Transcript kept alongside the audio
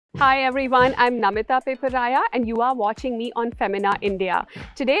Hi everyone, I'm Namita and you are watching me on Femina India.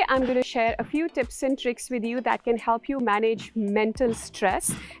 Today I'm going to share a few tips and tricks with you that can help you manage mental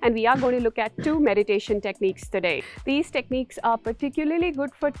stress, and we are going to look at 2 meditation techniques today. These techniques are particularly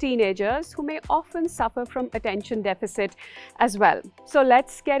good for teenagers who may often suffer from attention deficit as well. So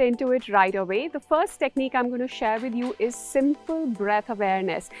let's get into it right away. The first technique I'm going to share with you is simple breath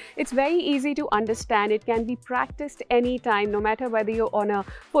awareness. It's very easy to understand. It can be practiced anytime, no matter whether you're on a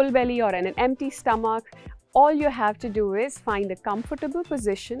full belly or on an empty stomach. All you have to do is find a comfortable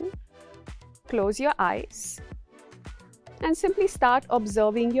position, close your eyes, and simply start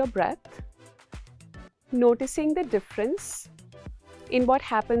observing your breath, noticing the difference in what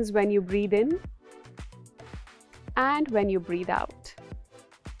happens when you breathe in and when you breathe out.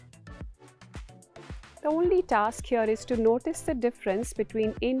 The only task here is to notice the difference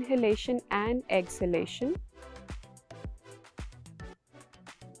between inhalation and exhalation.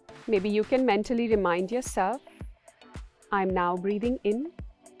 Maybe you can mentally remind yourself, I'm now breathing in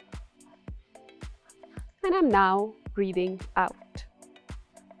and I'm now breathing out.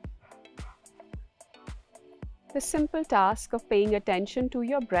 The simple task of paying attention to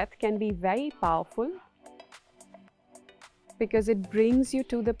your breath can be very powerful because it brings you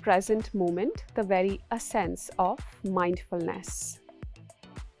to the present moment, the very essence of mindfulness.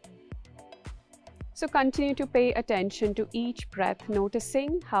 So continue to pay attention to each breath,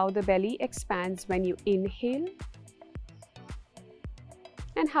 noticing how the belly expands when you inhale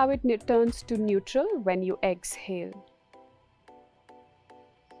and how it turns to neutral when you exhale.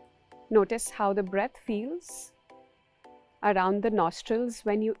 Notice how the breath feels around the nostrils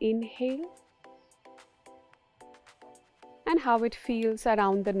when you inhale and how it feels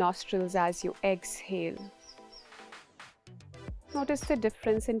around the nostrils as you exhale. Notice the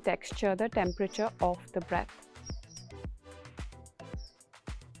difference in texture, the temperature of the breath.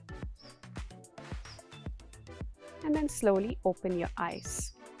 And then slowly open your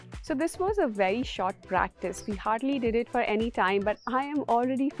eyes. So this was a very short practice. We hardly did it for any time, but I am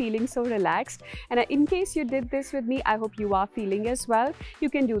already feeling so relaxed. And in case you did this with me, I hope you are feeling as well. You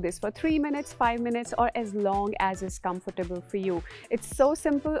can do this for 3 minutes, 5 minutes, or as long as is comfortable for you. It's so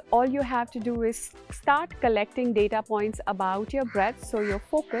simple. All you have to do is start collecting data points about your breath so your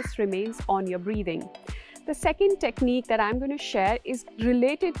focus remains on your breathing. The second technique that I'm going to share is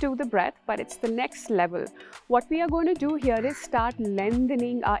related to the breath, but it's the next level. What we are going to do here is start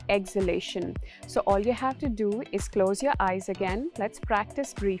lengthening our exhalation. So all you have to do is close your eyes again. Let's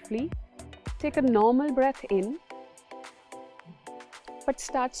practice briefly. Take a normal breath in, but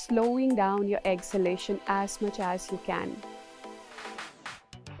start slowing down your exhalation as much as you can.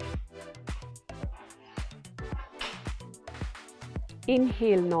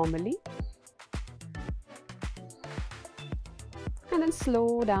 Inhale normally. And then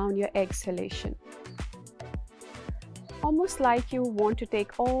slow down your exhalation. Almost like you want to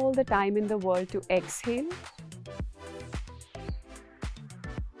take all the time in the world to exhale.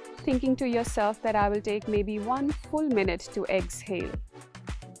 Thinking to yourself that I will take maybe 1 full minute to exhale.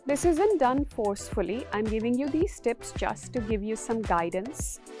 This isn't done forcefully. I'm giving you these tips just to give you some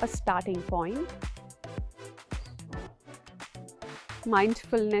guidance, a starting point.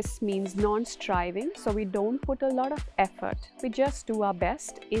 Mindfulness means non-striving, so we don't put a lot of effort. We just do our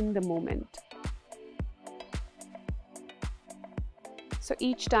best in the moment. So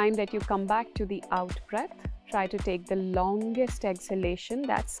each time that you come back to the out breath, try to take the longest exhalation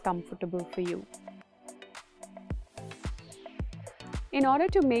that's comfortable for you. In order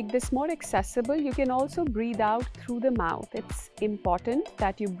to make this more accessible, you can also breathe out through the mouth. It's important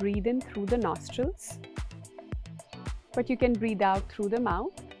that you breathe in through the nostrils, but you can breathe out through the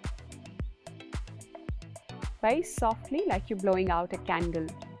mouth very softly, like you're blowing out a candle.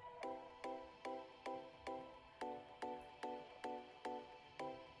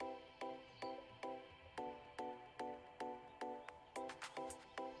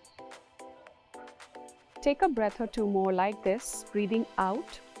 Take a breath or 2 more like this. Breathing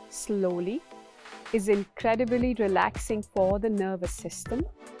out slowly is incredibly relaxing for the nervous system.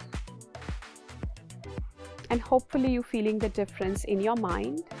 And hopefully you're feeling the difference in your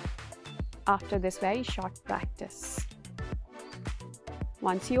mind after this very short practice.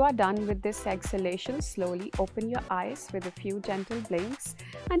 Once you are done with this exhalation, slowly open your eyes with a few gentle blinks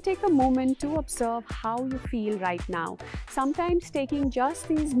and take a moment to observe how you feel right now. Sometimes taking just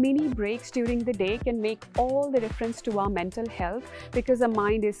these mini breaks during the day can make all the difference to our mental health, because the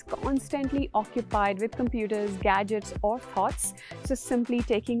mind is constantly occupied with computers, gadgets, or thoughts. So simply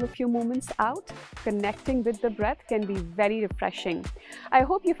taking a few moments out, connecting with the breath can be very refreshing. I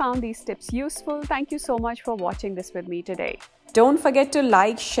hope you found these tips useful. Thank you so much for watching this with me today. Don't forget to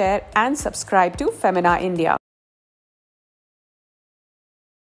like, share and subscribe to Femina India.